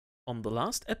on the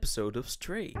last episode of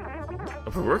Stray.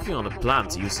 I've been working on a plan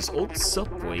to use this old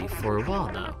subway for a while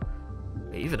now.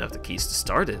 I even have the keys to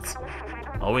start it.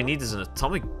 All we need is an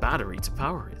atomic battery to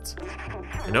power it.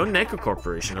 I know Neko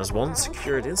Corporation has one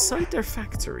secured inside their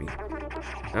factory.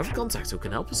 I have a contact who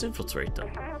can help us infiltrate them.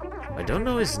 I don't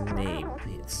know his name.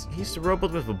 He's the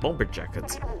robot with a bomber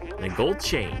jacket and a gold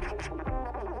chain.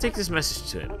 Take this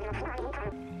message to him.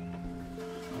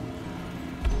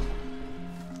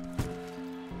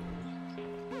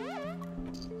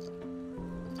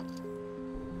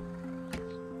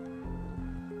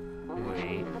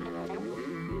 Wait.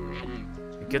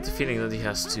 I get the feeling that he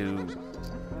has to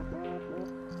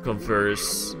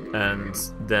converse and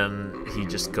then he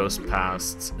just goes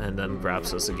past and then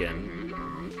grabs us again.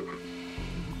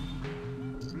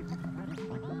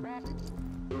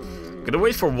 Gonna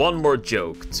wait for one more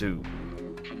joke to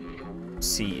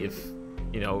see if,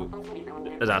 you know,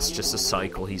 that's just a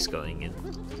cycle he's going in.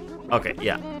 Okay,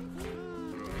 yeah.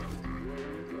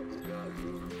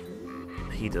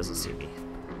 He doesn't see me.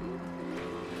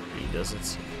 He doesn't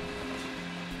see me.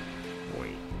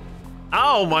 Wait.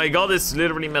 Oh my god, it's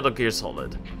literally Metal Gear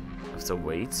Solid. I have to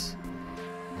wait.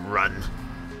 Run.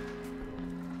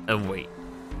 And wait.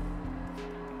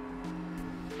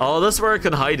 Oh, that's where I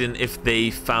can hide in if they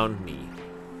found me.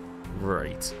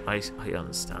 Right, I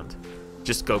understand.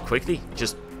 Just go quickly.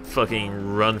 Just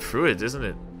fucking run through it, isn't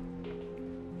it?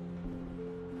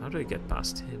 How do I get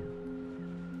past him?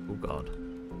 Oh god.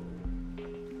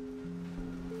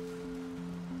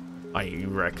 I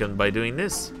reckon by doing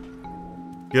this.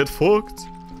 Get fucked.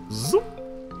 Zoom.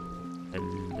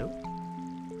 Hello.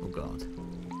 Oh god.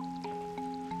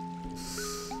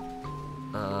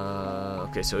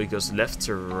 Okay, so he goes left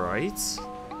to right.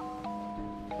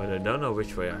 But I don't know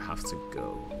which way I have to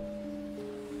go.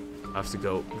 I have to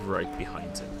go right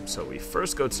behind him. So we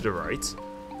first go to the right.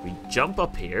 We jump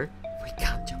up here. We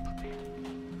can't jump up here.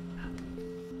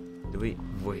 Do we?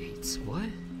 Wait, what?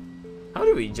 How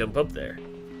do we jump up there?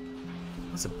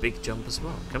 That's a big jump as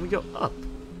well. Can we go up?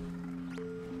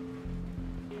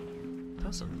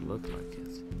 Doesn't look like it.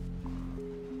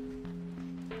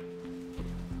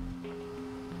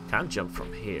 Can't jump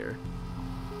from here.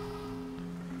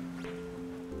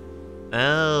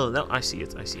 Oh, no, I see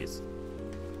it, I see it.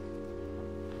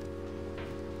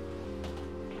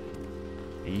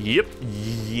 Yep,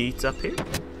 yeet up here.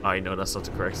 I know that's not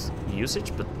the correct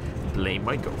usage, but blame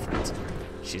my girlfriend.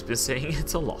 She's been saying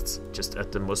it a lot, just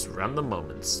at the most random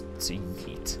moments to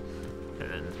yeet.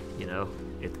 And, you know,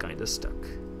 it kinda stuck.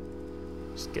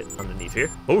 Just get underneath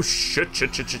here. Oh, shit,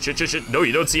 shit, shit, shit, shit, shit, shit. No,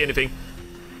 you don't see anything.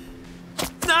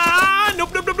 Ah!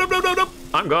 Nope, nope, nope, nope, nope, nope, nope.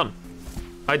 I'm gone.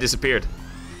 I disappeared.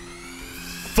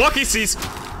 Fuck, he sees.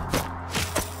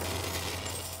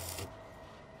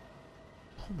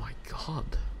 Oh my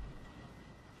god.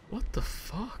 What the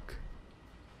fuck?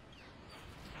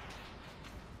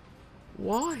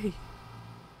 Why?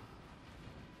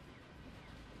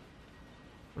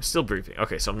 I'm still breathing.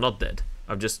 Okay, so I'm not dead.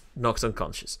 I'm just knocked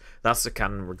unconscious. That's the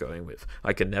canon we're going with.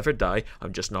 I can never die.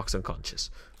 I'm just knocked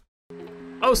unconscious.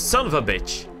 Oh, son of a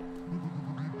bitch!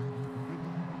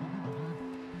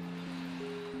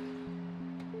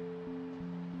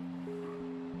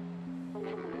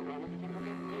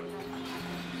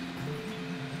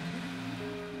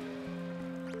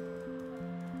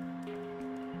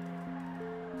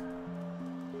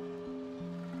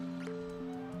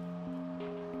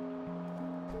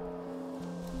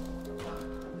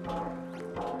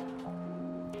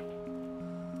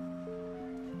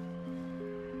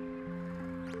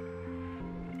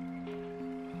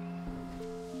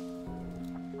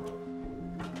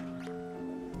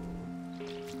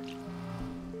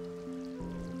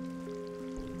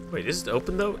 Wait, is it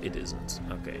open though? It isn't.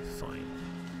 Okay, fine.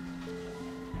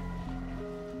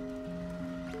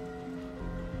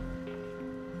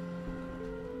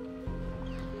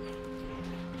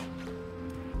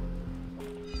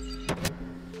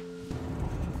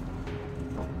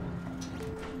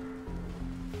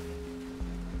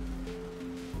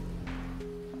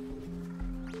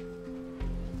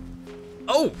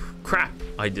 Oh, crap!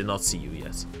 I did not see you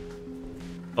yet.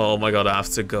 Oh my god, I have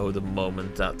to go the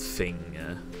moment that thing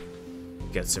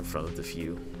gets in front of the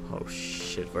view. Oh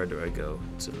shit, where do I go?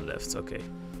 To the left, okay.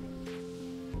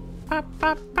 Oh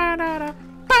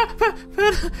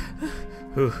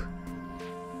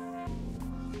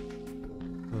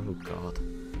god.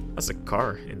 That's a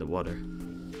car in the water.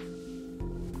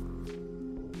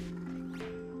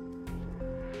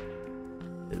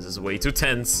 This is way too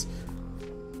tense.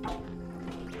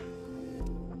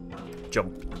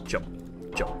 Jump, jump,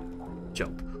 jump,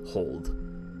 jump, hold.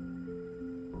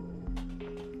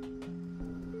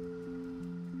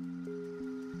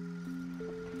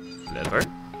 Clever.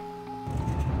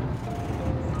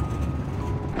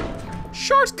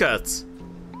 Shortcut!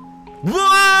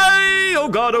 Why? Oh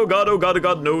god, oh god, oh god, oh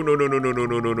god. No, no, no, no, no, no,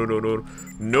 no, no, no, no, no.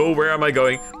 No, where am I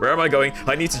going? Where am I going?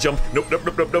 I need to jump. Nope, nope,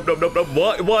 nope, nope, nope, nope, nope, nope.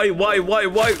 Why?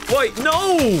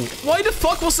 No! Why the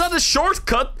fuck was that a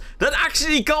shortcut that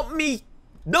actually got me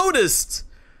noticed?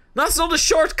 That's not a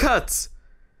shortcut.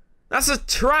 That's a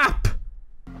trap.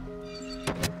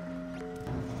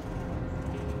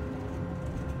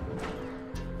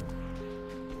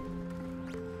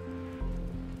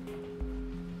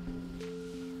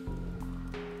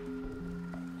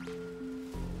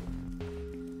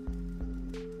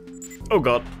 Oh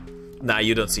god. Nah,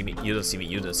 you don't see me. You don't see me.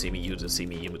 You don't see me. You don't see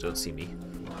me. You don't see me.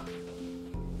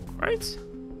 Right?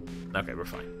 Okay, we're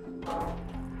fine.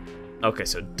 Okay,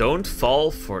 so don't fall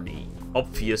for the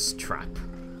obvious trap.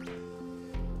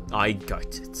 I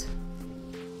got it.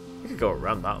 We could go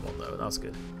around that one though. That's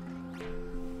good.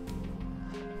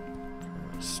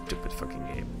 Stupid fucking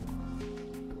game.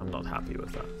 I'm not happy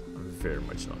with that. I'm very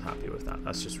much not happy with that.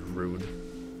 That's just rude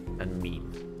and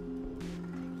mean.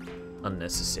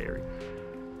 Unnecessary.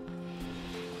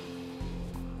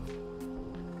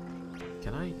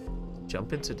 Can I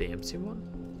jump into the empty one?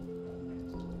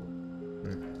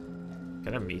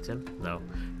 Can I meet him? No.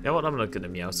 You know what? I'm not gonna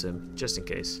meow to him, just in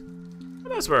case. And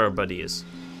that's where our buddy is.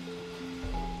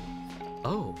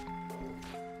 Oh.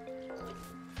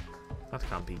 That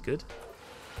can't be good.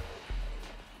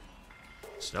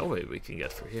 There's no way we can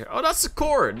get through here. Oh, that's the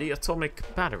core! The atomic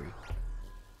battery.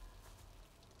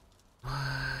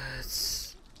 What?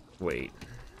 Wait.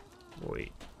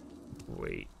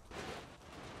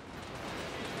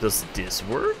 Does this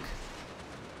work?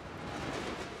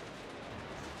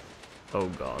 Oh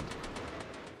god.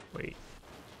 Wait.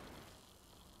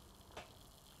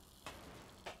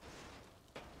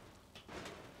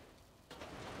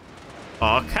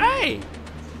 Okay!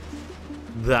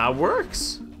 That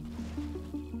works!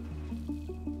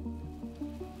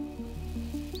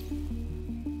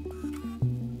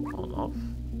 On off.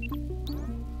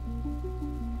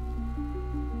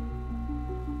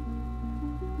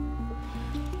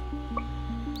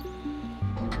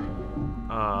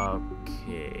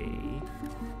 Okay.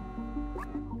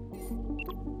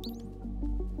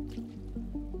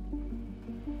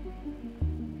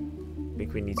 I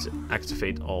think we need to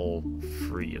activate all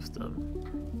 3 of them.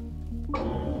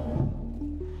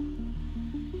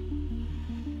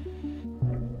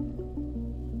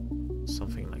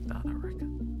 Something like that, I reckon.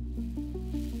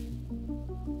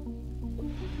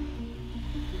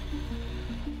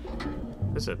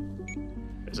 There's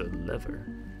a lever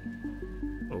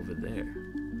over there.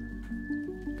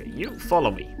 Okay, you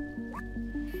follow me.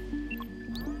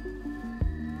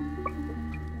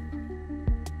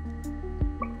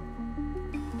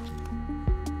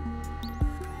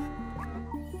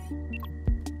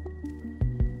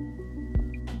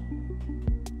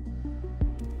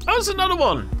 Oh, there's another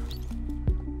one!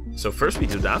 So first we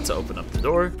do that to open up the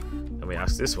door. Then we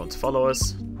ask this one to follow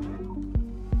us.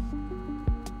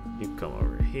 You come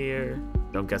over here.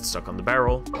 Don't get stuck on the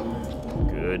barrel.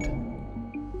 Good.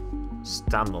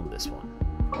 Stand on this one.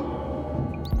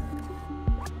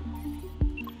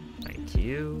 Thank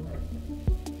you.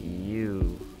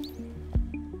 You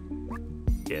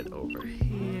get over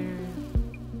here.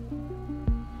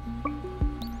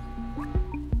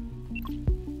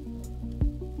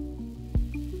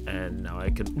 And now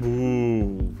I can...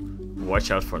 Ooh.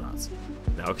 Watch out for that.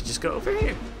 Now I can just go over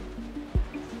here.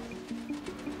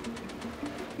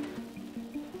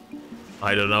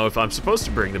 I don't know if I'm supposed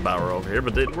to bring the barrel over here,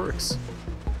 but it works.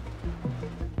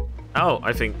 Oh,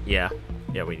 I think, yeah.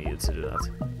 Yeah, we needed to do that.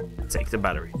 Take the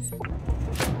battery.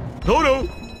 Oh no!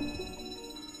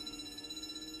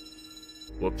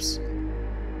 Whoops.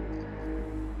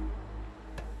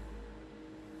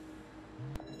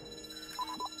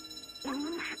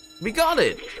 We got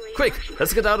it! Quick,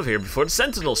 let's get out of here before the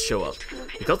Sentinels show up.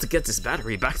 We got to get this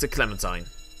battery back to Clementine.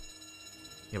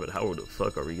 Yeah, but how the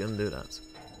fuck are we gonna do that?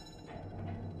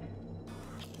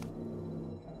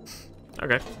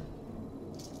 Okay.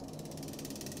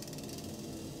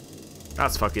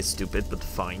 That's fucking stupid, but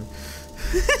fine.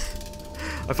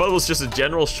 I thought it was just a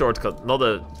general shortcut, not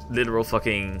a literal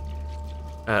fucking...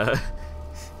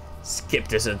 skip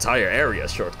this entire area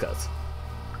shortcut.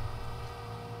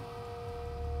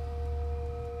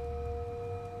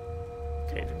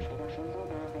 Okay, then.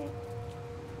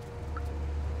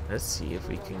 Let's see if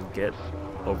we can get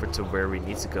over to where we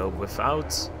need to go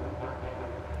without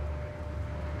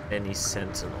any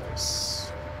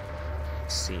sentinels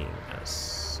seeing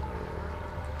us.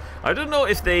 I don't know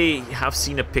if they have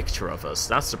seen a picture of us.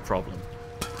 That's the problem.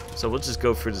 So we'll just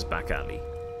go through this back alley.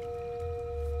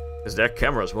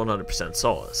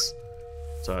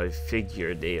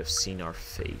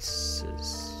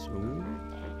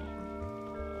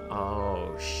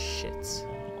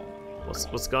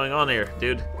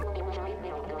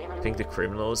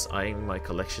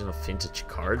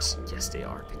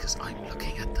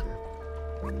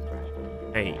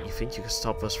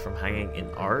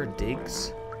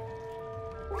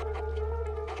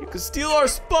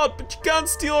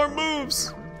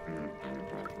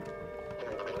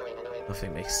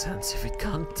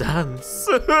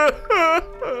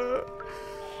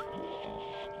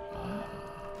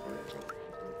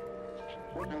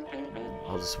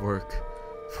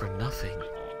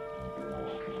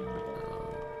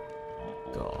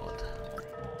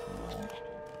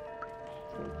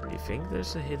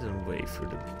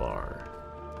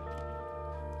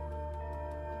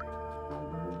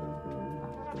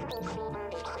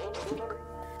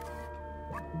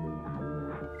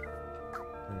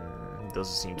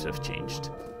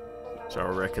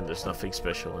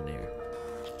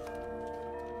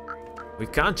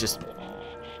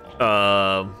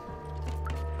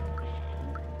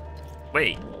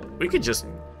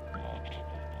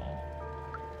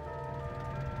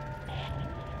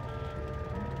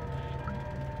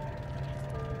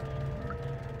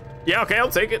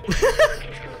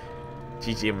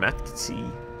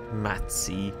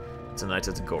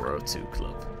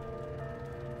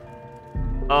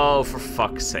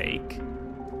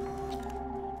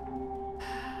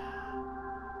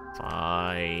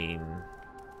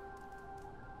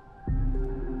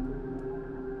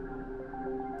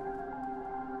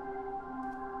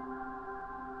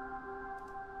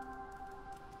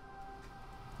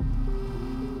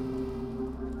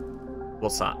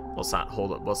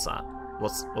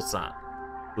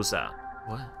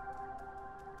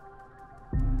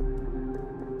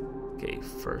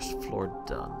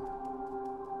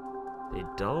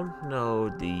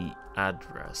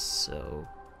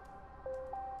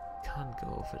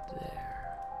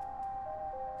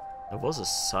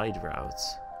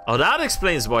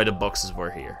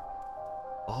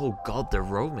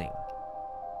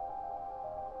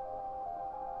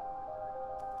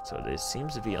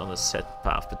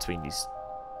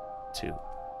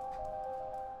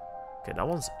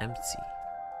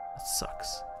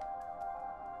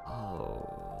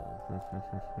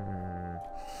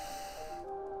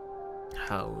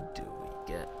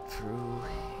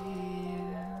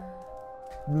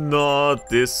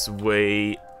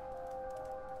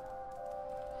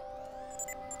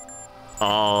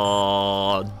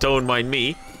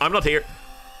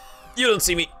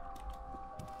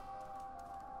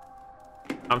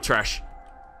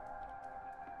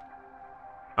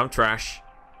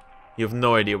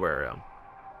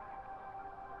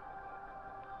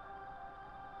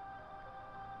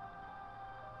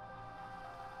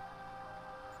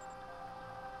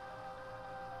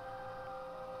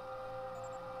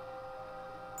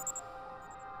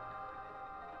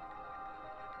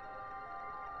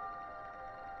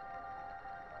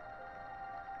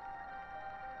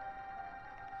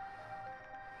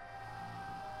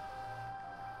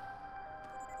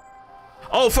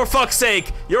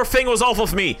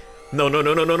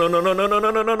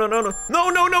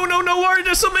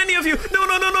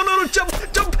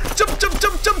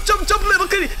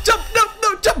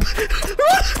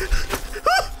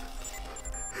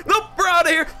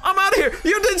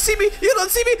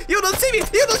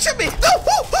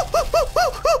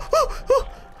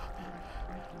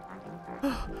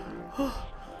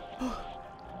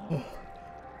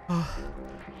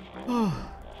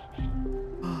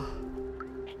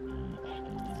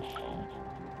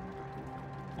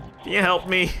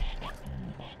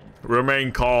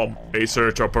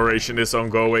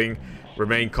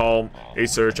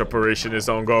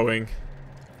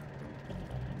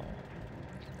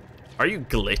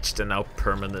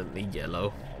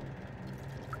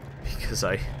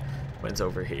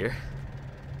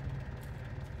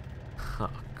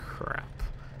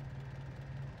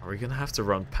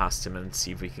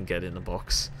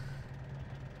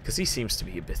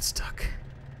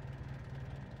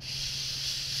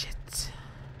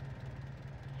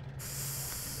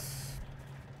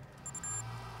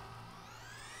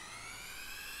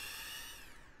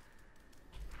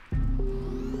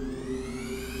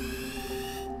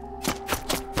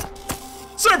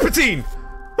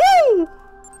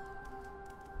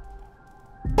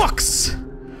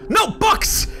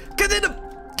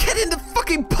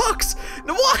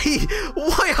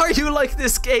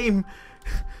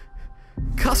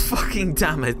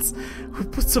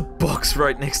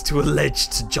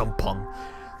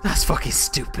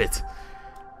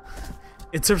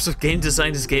 In terms of game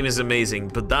design, this game is amazing,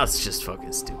 but that's just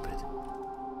fucking stupid.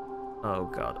 Oh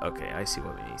god, okay, I see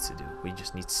what we need to do. We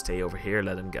just need to stay over here,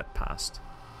 let him get past.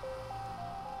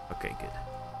 Okay, good.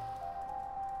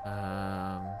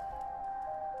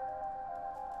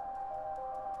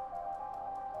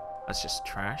 That's just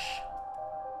trash.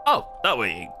 Oh, that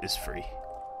way is free.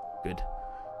 Good.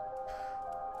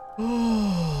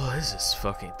 Oh, this is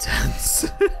fucking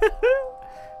tense.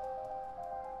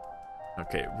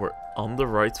 Okay, we're on the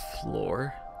right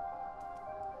floor.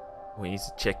 We need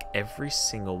to check every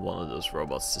single one of those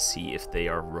robots to see if they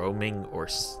are roaming or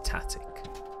static.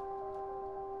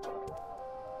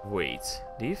 Wait,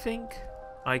 do you think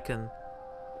I can...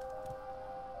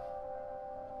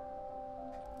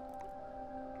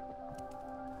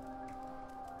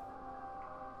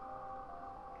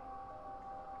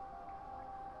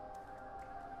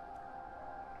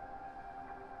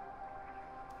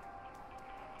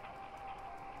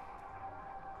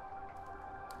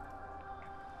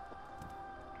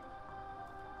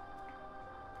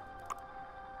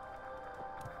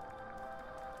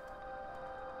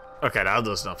 Okay, that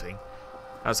does nothing.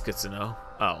 That's good to know.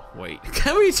 Oh, wait.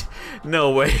 Can we... No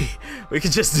way. We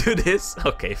can just do this?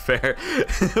 Okay, fair.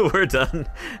 We're done.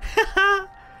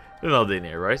 We're not in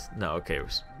here, right? No, okay.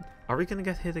 Are we gonna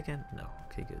get hit again? No.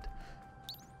 Okay, good.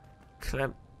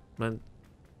 Clementine?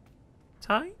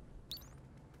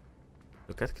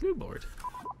 Look at clue board.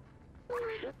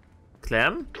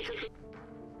 Clem?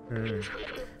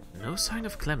 No sign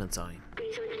of Clementine.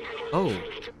 Oh,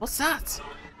 what's that?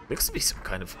 Looks to be some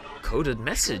kind of coded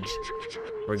message.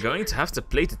 We're going to have to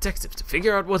play detective to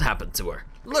figure out what happened to her.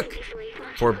 Look!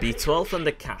 For B12 and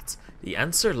the cat. The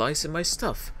answer lies in my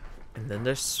stuff. And then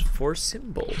there's 4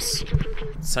 symbols.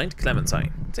 Signed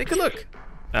Clementine. Take a look.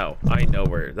 Oh, I know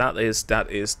where that is,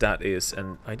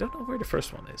 and I don't know where the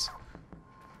first one is.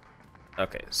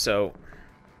 Okay, so...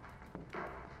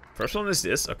 First one is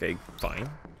this. Okay, fine.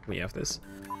 We have this.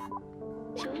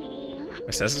 My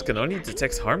senses can only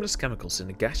detect harmless chemicals in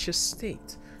a gaseous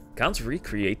state. Can't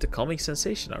recreate the calming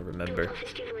sensation I remember.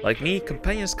 Like me,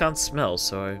 companions can't smell,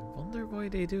 so I wonder why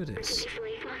they do this.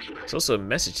 There's also a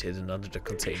message hidden under the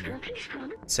container.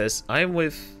 It says, I'm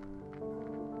with...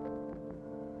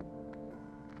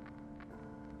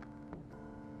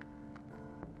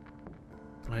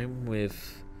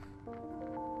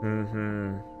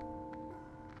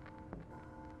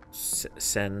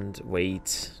 Send,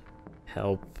 wait,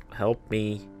 help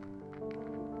me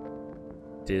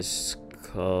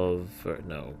discover,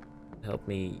 no, help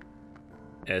me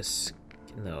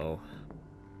no.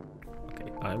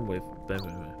 Okay, I'm with,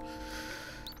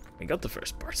 we got the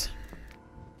first part.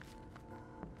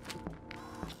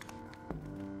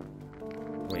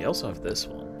 We also have this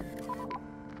one.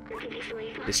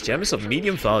 This gem is of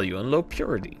medium value and low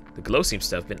purity. The glow seems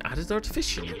to have been added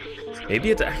artificially. Maybe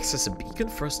it acts as a beacon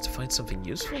for us to find something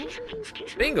useful?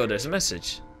 Bingo, there's a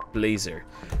message. Blazer.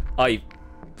 I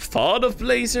thought of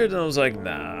Blazer, then I was like,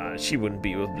 nah, she wouldn't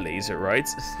be with Blazer, right?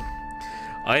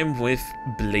 I'm with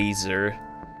Blazer.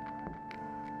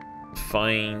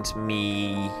 Find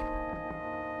me...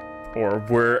 Or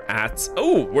we're at...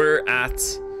 Oh, we're at...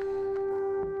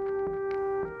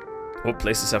 What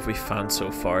places have we found so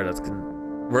far that can...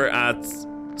 We're at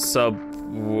Subway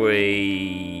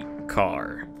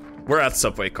Car. We're at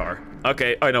Subway Car.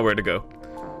 Okay, I know where to go.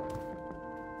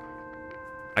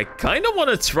 I kind of want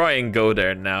to try and go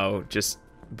there now, just...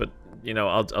 But, you know,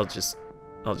 I'll just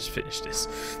finish this.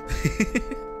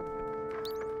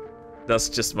 That's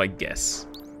just my guess.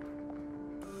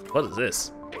 What is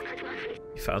this?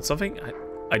 You found something?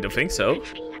 I don't think so.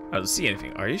 I don't see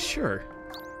anything. Are you sure?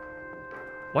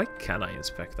 Why can't I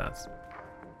inspect that?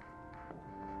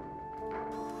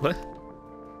 What?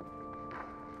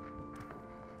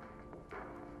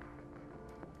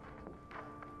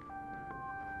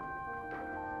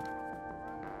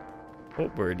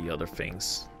 What were the other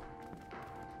things?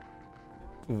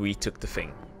 We took the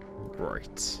thing.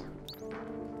 Right.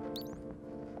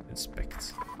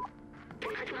 Inspect.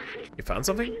 You found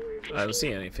something? I don't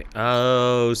see anything.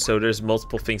 Oh, so there's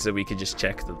multiple things that we could just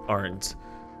check that aren't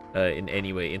in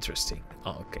any way interesting.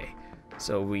 Oh, okay.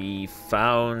 So we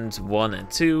found 1 and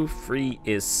 2. 3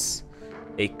 is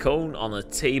a cone on a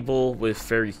table with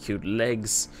very cute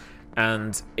legs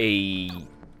and a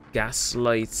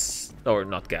gaslight, or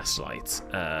not gaslight,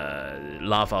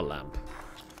 lava lamp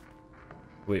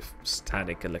with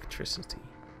static electricity.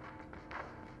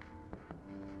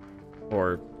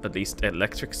 Or at least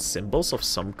electric symbols of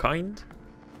some kind.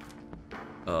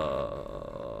 Am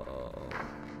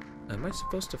I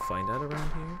supposed to find that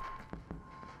around here?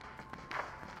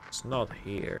 It's not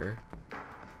here.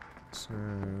 It's,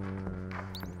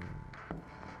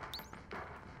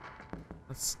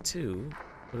 That's 2.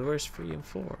 But where's 3 and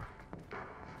 4?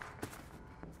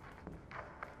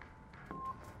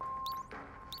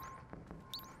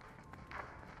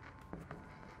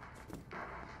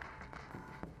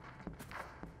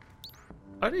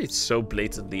 Are they so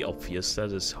blatantly obvious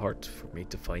that it's hard for me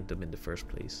to find them in the first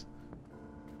place?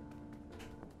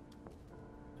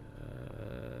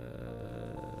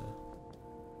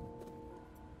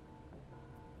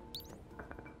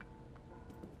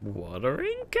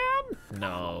 Watering can?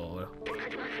 No.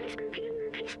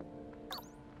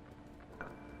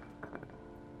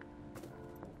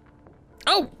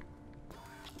 Oh!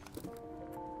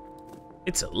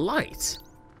 It's a light.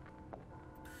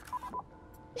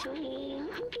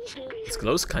 Its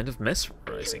glow's kind of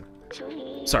mesmerizing.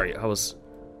 Sorry, I was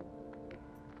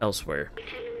elsewhere.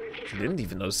 I didn't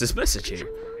even notice this message here.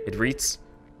 It reads,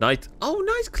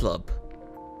 Nightclub.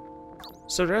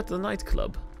 So they're at the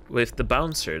nightclub with the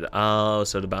bouncer. Oh,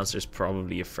 so the bouncer's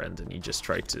probably a friend and you just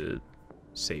tried to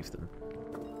save them.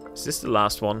 Is this the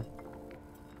last one?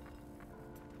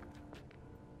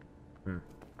 There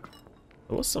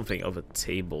was something of a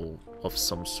table of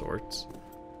some sort.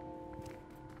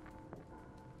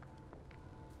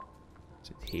 Is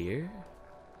it here?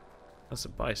 That's a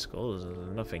bicycle.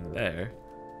 There's nothing there.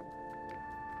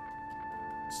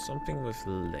 Something with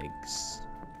legs.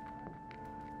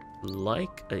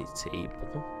 Like a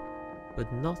table,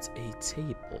 but not a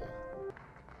table.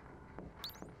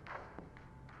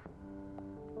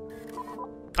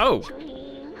 Oh!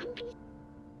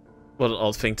 What an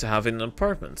odd thing to have in an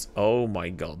apartment. Oh my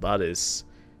god, that is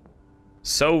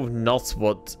so not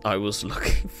what I was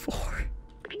looking for.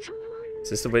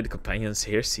 Is this the way the companions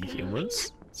here see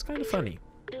humans? It's kind of funny.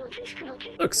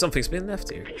 Look, something's been left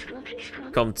here.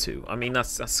 Come to. I mean,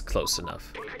 that's close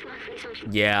enough.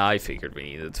 Yeah, I figured we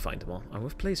needed to find them all. I'm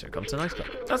with Blazer. Come to Nightclub.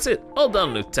 That's it. All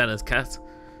done, Lieutenant Cat.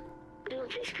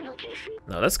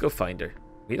 Now let's go find her.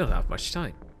 We don't have much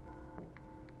time.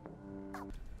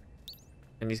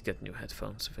 I need to get new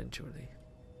headphones eventually.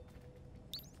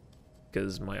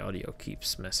 Because my audio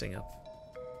keeps messing up.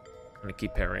 And I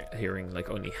keep hearing like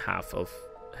only half of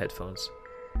headphones.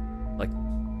 Like,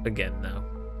 again now.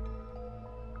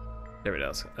 There it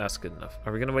is. That's good enough.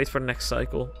 Are we going to wait for the next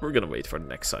cycle? We're going to wait for the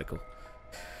next cycle.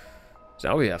 So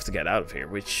now we have to get out of here,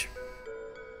 which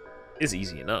is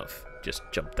easy enough. Just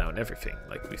jump down everything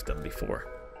like we've done before.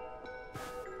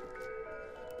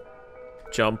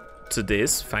 Jump to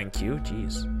this, thank you.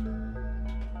 Jeez.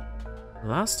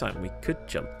 Last time we could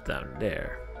jump down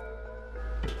there.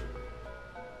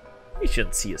 You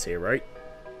shouldn't see us here, right?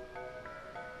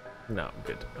 No, I'm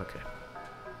good. Okay.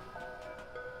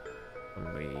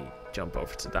 And we jump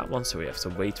over to that one, so we have to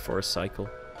wait for a cycle.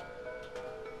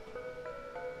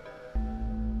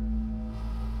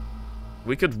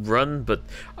 We could run, but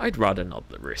I'd rather not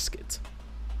risk it.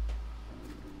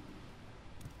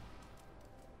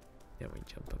 Yeah, we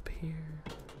jump up here,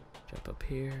 jump up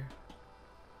here,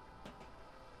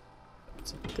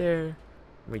 jump up there,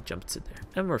 we jump to there,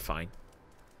 and we're fine.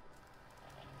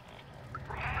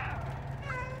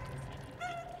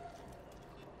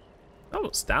 Oh,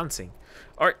 it's dancing.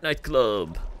 Art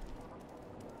Nightclub.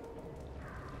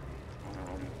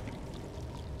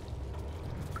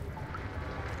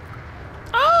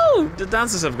 Oh, the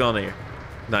dancers have gone here.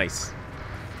 Nice.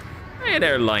 Hey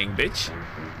there, lying bitch.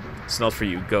 It's not for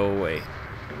you. Go away.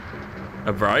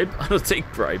 A bribe? I don't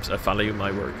take bribes. I value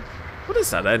my work. What is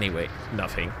that anyway?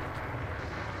 Nothing.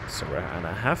 So we're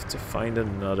gonna have to find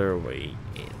another way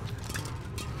in.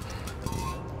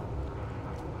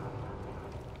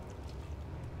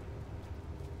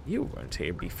 You weren't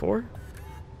here before.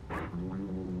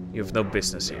 You have no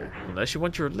business here. Unless you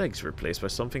want your legs replaced by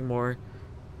something more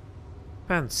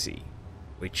fancy.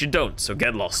 Which you don't, so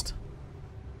get lost.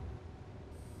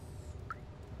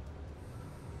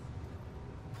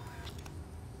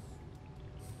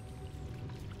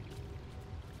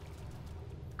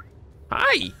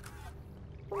 Hi!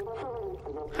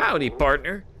 Howdy,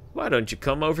 partner. Why don't you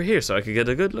come over here so I can get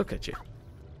a good look at you?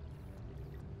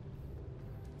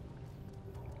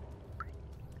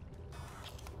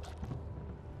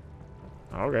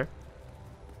 Okay.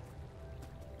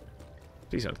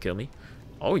 Please don't kill me.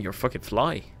 Oh, you're fucking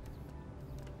fly.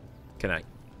 Can I?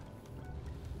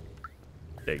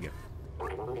 There you go.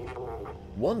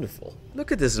 Wonderful.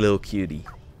 Look at this little cutie.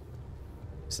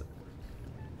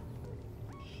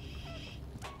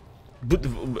 But,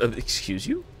 excuse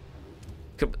you?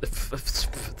 Come.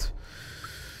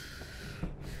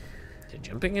 The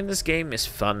jumping in this game is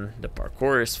fun, the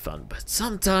parkour is fun, but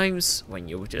sometimes when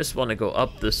you just want to go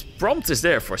up, this prompt is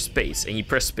there for space, and you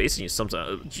press space and you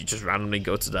sometimes you just randomly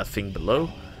go to that thing below.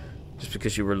 just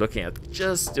because you were looking at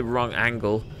just the wrong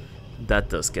angle, that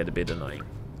does get a bit annoying.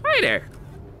 Hi there!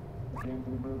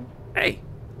 Hey,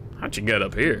 how'd you get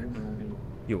up here?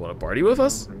 You want to party with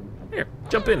us? Here,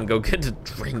 jump in and go get a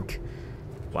drink.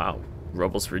 Wow,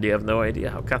 Rubbles really have no idea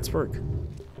how cats work.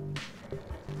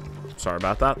 Sorry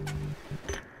about that.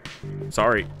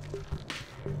 Sorry.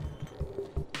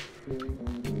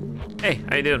 Hey,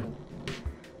 how you doing?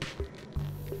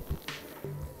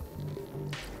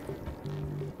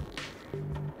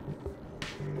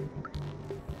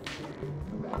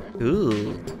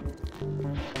 Ooh.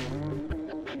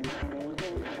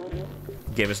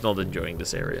 Game is not enjoying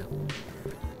this area.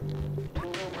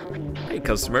 Hey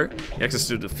customer, access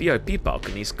to the VIP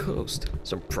balcony's coast.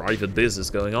 Some private business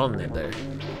going on in there.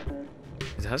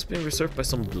 It has been reserved by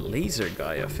some blazer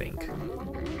guy, I think.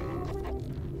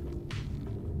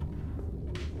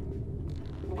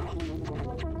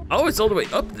 Oh, it's all the way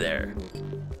up there.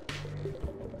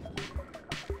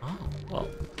 Oh, well,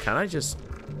 can I just...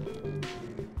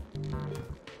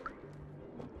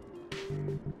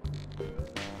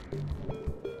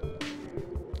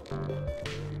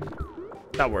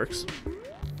 That works.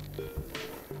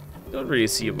 Don't really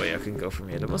see a way I can go from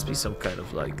here. There must be some kind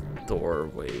of like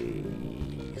doorway,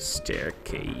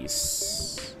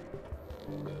 staircase.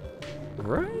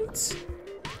 Right?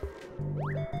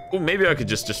 Oh, maybe I could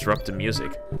just disrupt the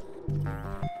music.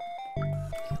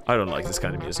 I don't like this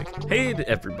kind of music. Hey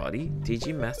everybody,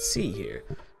 TG Matt C here.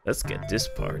 Let's get this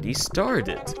party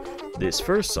started. This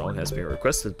first song has been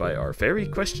requested by our very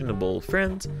questionable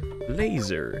friend,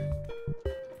 Laser.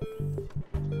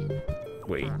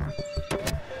 Wait.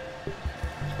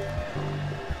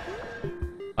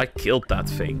 I killed that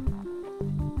thing.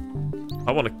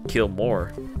 I want to kill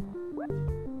more.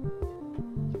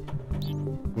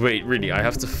 Wait, really? I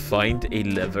have to find a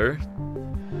lever?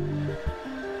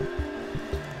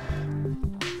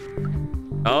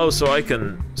 Oh, so I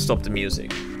can stop the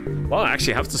music. Well, I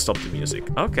actually have to stop the music.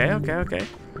 Okay, okay, okay.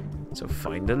 So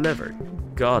find a lever.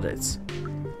 Got it.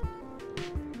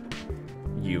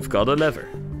 You've got a lever.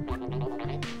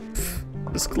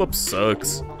 This club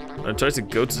sucks. When I tried to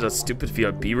go to that stupid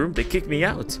VIP room, they kicked me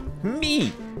out.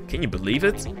 Me! Can you believe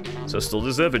it? So I stole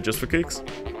this lever just for kicks.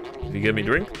 If you get me a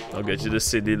drink, I'll get you this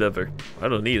city lever. I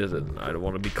don't need it, and I don't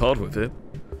want to be caught with it.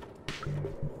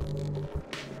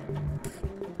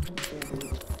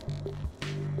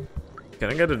 Can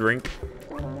I get a drink?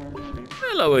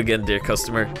 Hello again, dear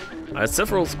customer. I had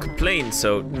several complaints,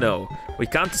 so no. We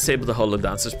can't disable the holo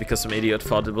dancers because some idiot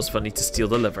thought it was funny to steal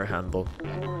the lever handle.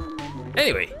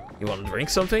 Anyway, you want to drink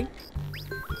something?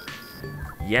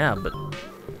 Yeah, but...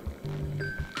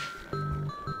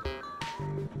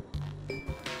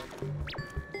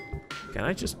 Can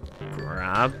I just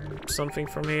grab something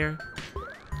from here?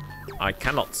 I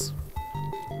cannot.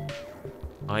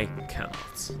 I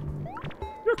cannot.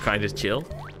 You're kind of chill.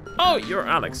 Oh, you're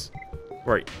Alex.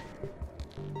 Right.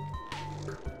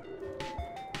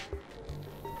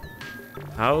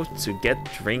 How to get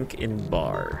drink in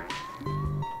bar.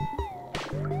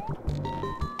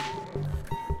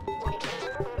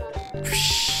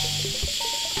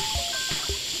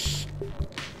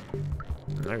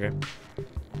 Okay.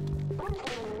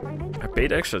 I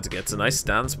paid extra to get some nice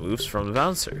dance moves from the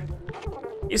bouncer.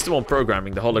 He's the one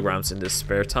programming the holograms in this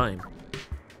spare time.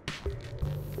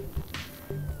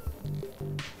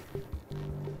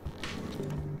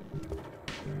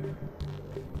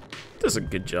 Does a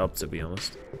good job, to be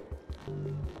honest.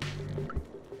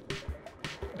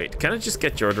 Wait, can I just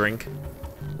get your drink?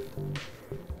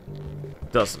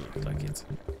 Doesn't look like it.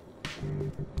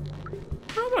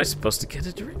 How am I supposed to get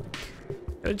a drink?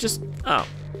 I just... Oh.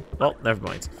 Well, never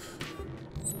mind.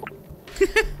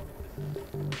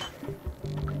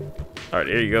 Alright,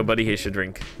 here you go, buddy. Here's your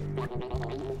drink.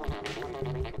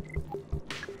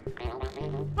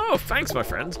 Oh, thanks, my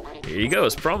friend. Here you go,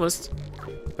 as promised.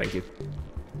 Thank you.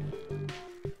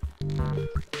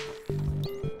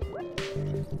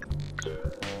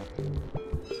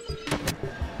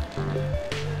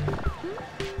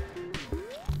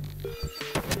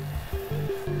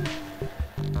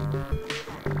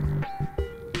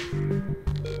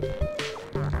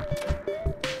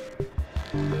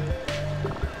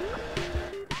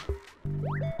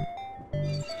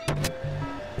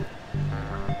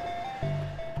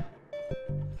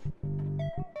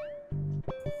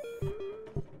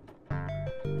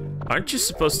 Aren't you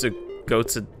supposed to go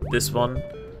to this one?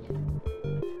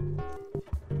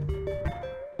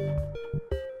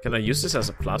 Can I use this as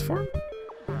a platform?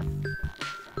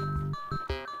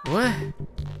 What?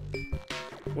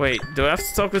 Wait, do I have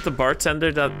to talk with the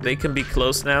bartender that they can be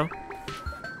close now?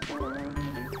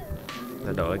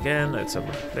 Window again. It's over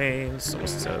the planes.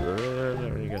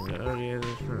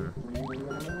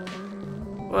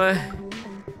 What?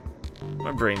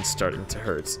 My brain's starting to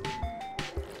hurt.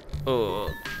 Oh,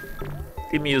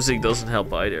 the music doesn't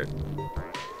help either.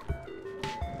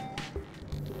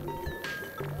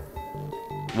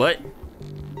 What?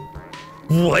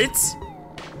 What?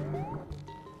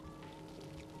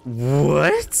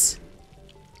 What?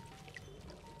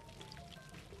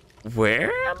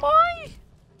 Where am I?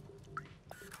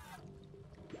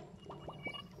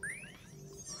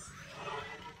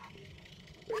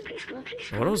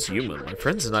 When I was human, my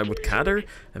friends and I would gather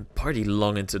and party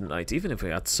long into the night, even if we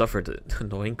had suffered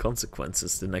annoying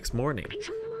consequences the next morning.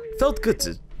 It felt good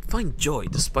to find joy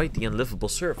despite the unlivable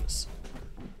surface.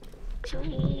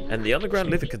 And the underground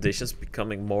living conditions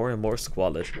becoming more and more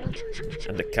squalid,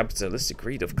 and the capitalistic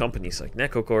greed of companies like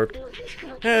Necocorp,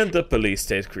 and the police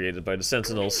state created by the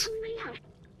Sentinels.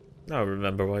 Now I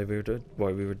remember why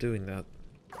we were doing that.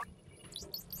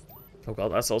 Oh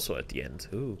god, that's also at the end.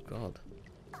 Oh god.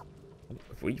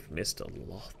 We've missed a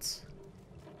lot.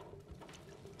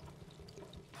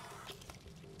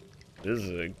 This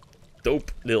is a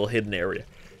dope little hidden area.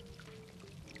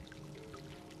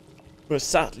 But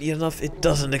sadly enough, it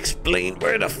doesn't explain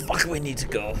where the fuck we need to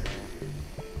go.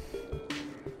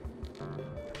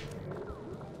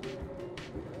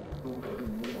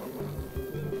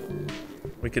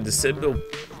 We can disable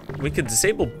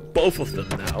both of them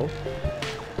now.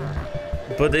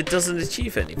 But it doesn't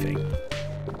achieve anything.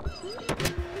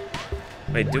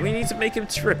 Wait, do we need to make him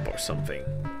trip or something?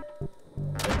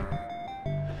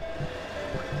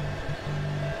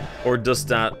 Or does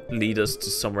that lead us to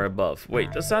somewhere above?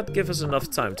 Wait, does that give us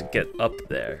enough time to get up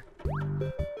there?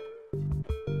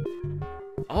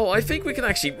 Oh, I think we can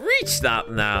actually reach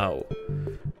that now.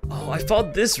 Oh, I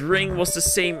thought this ring was the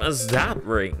same as that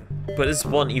ring. But it's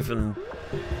one even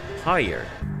higher.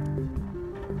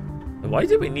 Why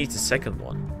did we need the second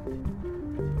one?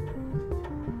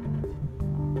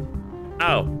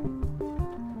 Oh.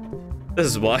 This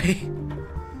is why.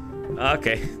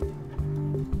 Okay.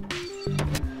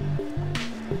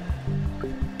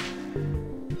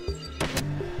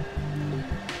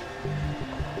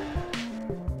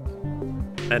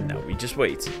 And now we just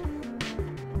wait.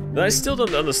 And I still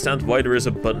don't understand why there is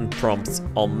a button prompt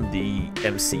on the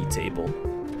MC table.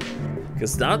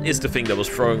 Because that is the thing that was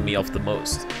throwing me off the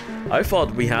most. I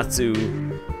thought we had to,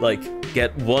 like,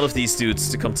 get one of these dudes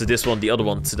to come to this one, the other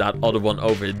one to that other one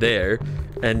over there,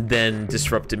 and then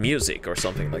disrupt the music or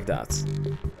something like that.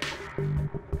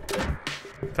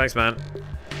 Thanks, man.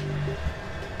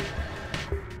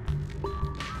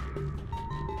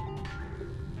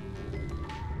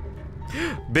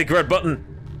 Big red button.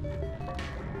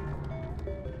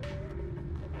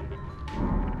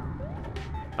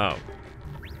 Oh.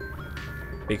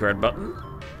 Big red button?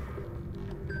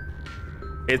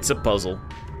 It's a puzzle.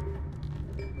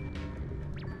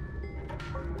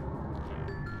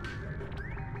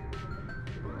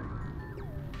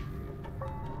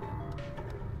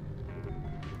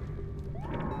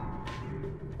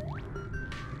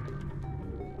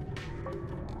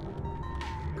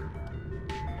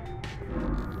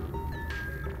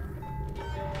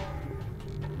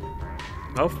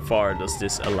 How far does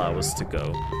this allow us to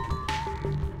go?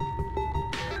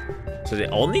 So they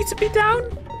all need to be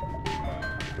down?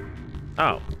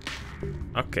 Oh.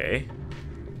 Okay.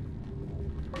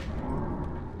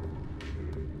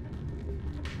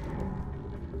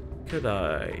 Could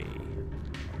I...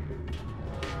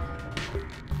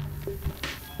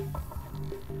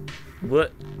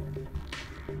 What?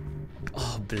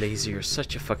 Oh, Blazer, you're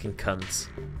such a fucking cunt.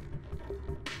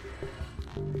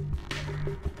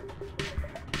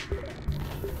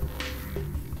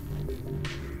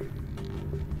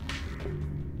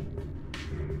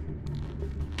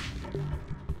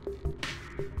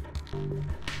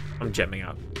 I'm jamming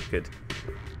out. Good.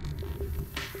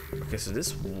 Okay, so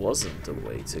this wasn't the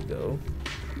way to go.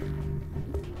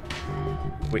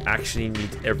 We actually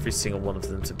need every single one of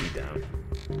them to be down.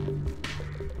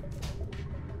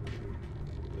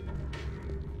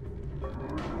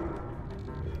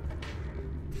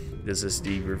 This is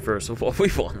the reverse of what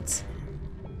we want.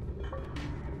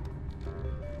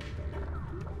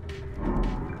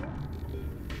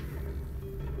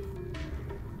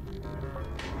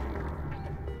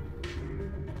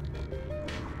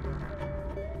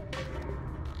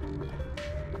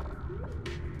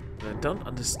 I don't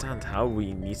understand how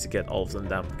we need to get all of them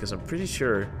down, because I'm pretty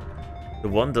sure the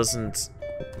one doesn't...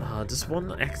 does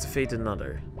one activate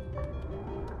another?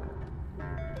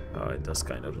 Oh, it does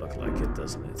kind of look like it,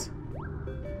 doesn't it?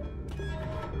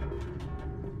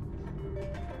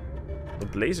 The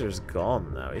Blazer's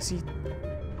gone now, is he?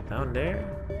 Down there?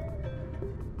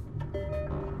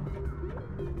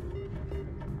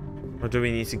 Or do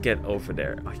we need to get over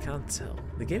there? I can't tell.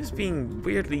 The game is being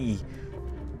weirdly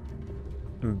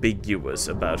ambiguous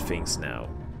about things now.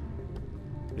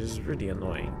 Which is really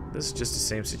annoying. This is just the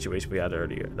same situation we had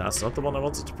earlier. That's not the one I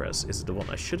wanted to press. Is it the one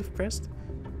I should have pressed?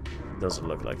 Doesn't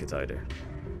look like it either.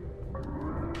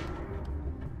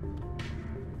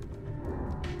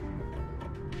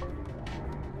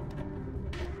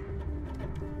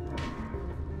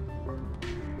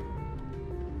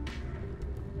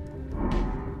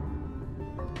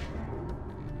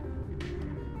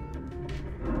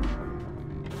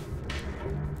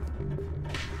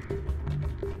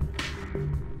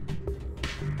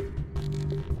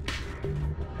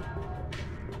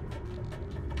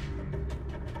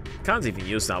 Can't even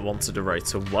use that one to the right,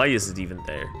 so why is it even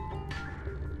there?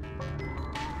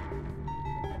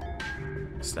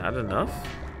 Is that enough?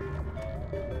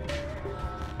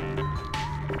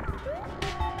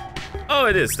 Oh,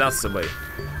 it is. That's the way.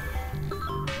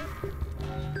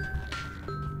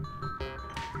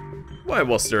 Why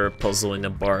was there a puzzle in a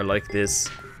bar like this?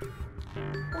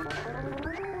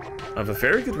 I have a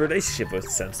very good relationship with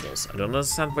Sentinels. I don't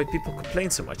understand why people complain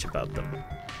so much about them.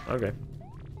 Okay.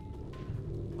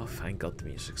 Oh, thank God the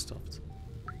music stopped.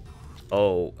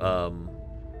 Oh,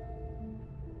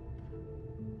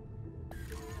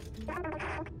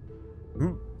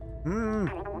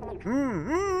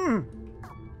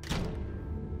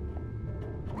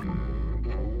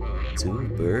 Two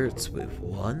birds with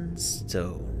one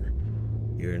stone.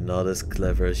 You're not as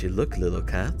clever as you look, little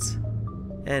cat.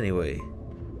 Anyway,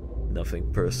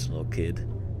 nothing personal, kid.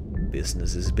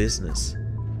 Business is business.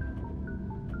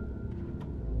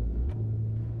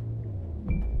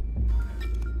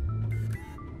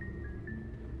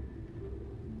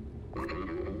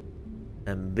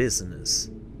 And business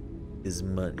is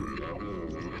money.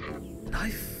 And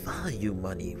I value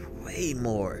money way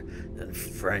more than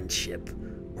friendship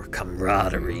or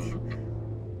camaraderie.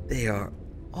 They are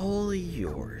all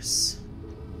yours.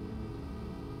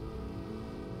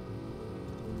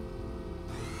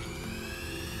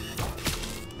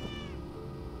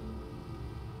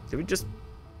 Did we just...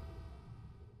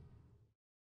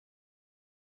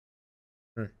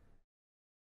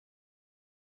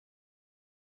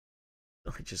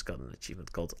 I just got an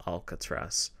achievement called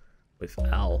Alcatraz with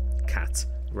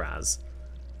Alcatraz.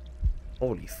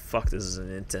 Holy fuck, this is an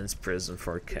intense prison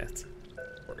for a cat.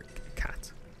 Or a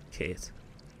cat. Kate.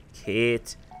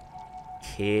 Kate.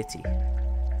 Katie.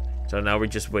 So now we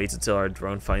just wait until our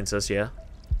drone finds us, yeah?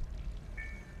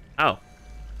 Oh.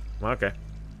 Okay.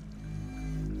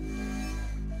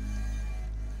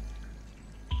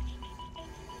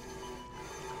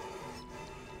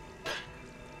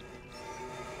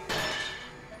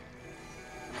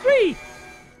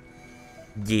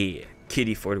 Yeah,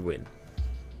 kitty for the win.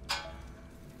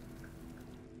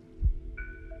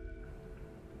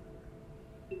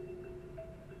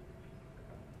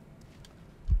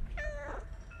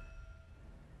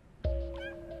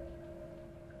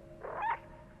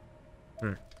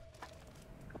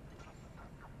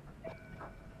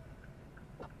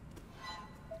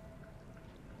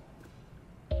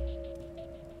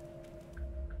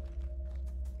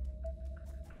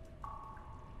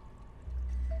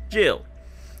 Jill.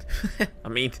 I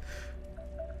mean,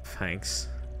 thanks.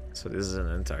 So this is an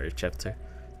entire chapter.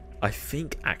 I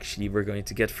think actually we're going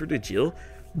to get through the Jill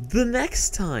the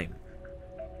next time.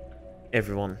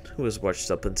 Everyone who has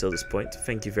watched up until this point,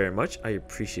 thank you very much. I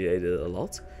appreciate it a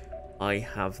lot. I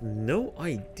have no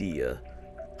idea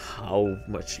how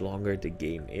much longer the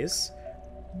game is,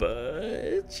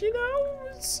 but you know,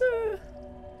 it's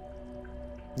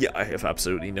yeah, I have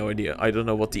absolutely no idea. I don't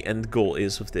know what the end goal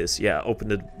is of this. Yeah, open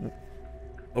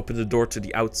the door to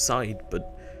the outside,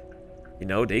 but you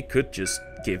know, they could just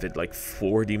give it like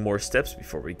 40 more steps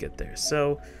before we get there.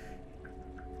 So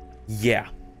yeah,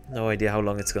 no idea how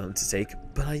long it's going to take,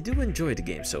 but I do enjoy the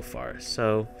game so far.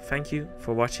 So thank you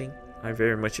for watching. I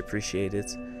very much appreciate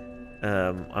it.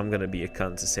 I'm gonna be a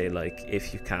cunt to say, like,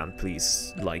 if you can,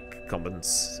 please like,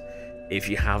 comments. If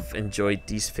you have enjoyed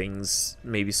these things,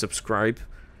 maybe subscribe.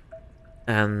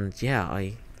 And yeah,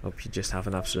 I hope you just have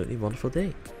an absolutely wonderful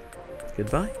day.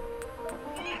 Goodbye.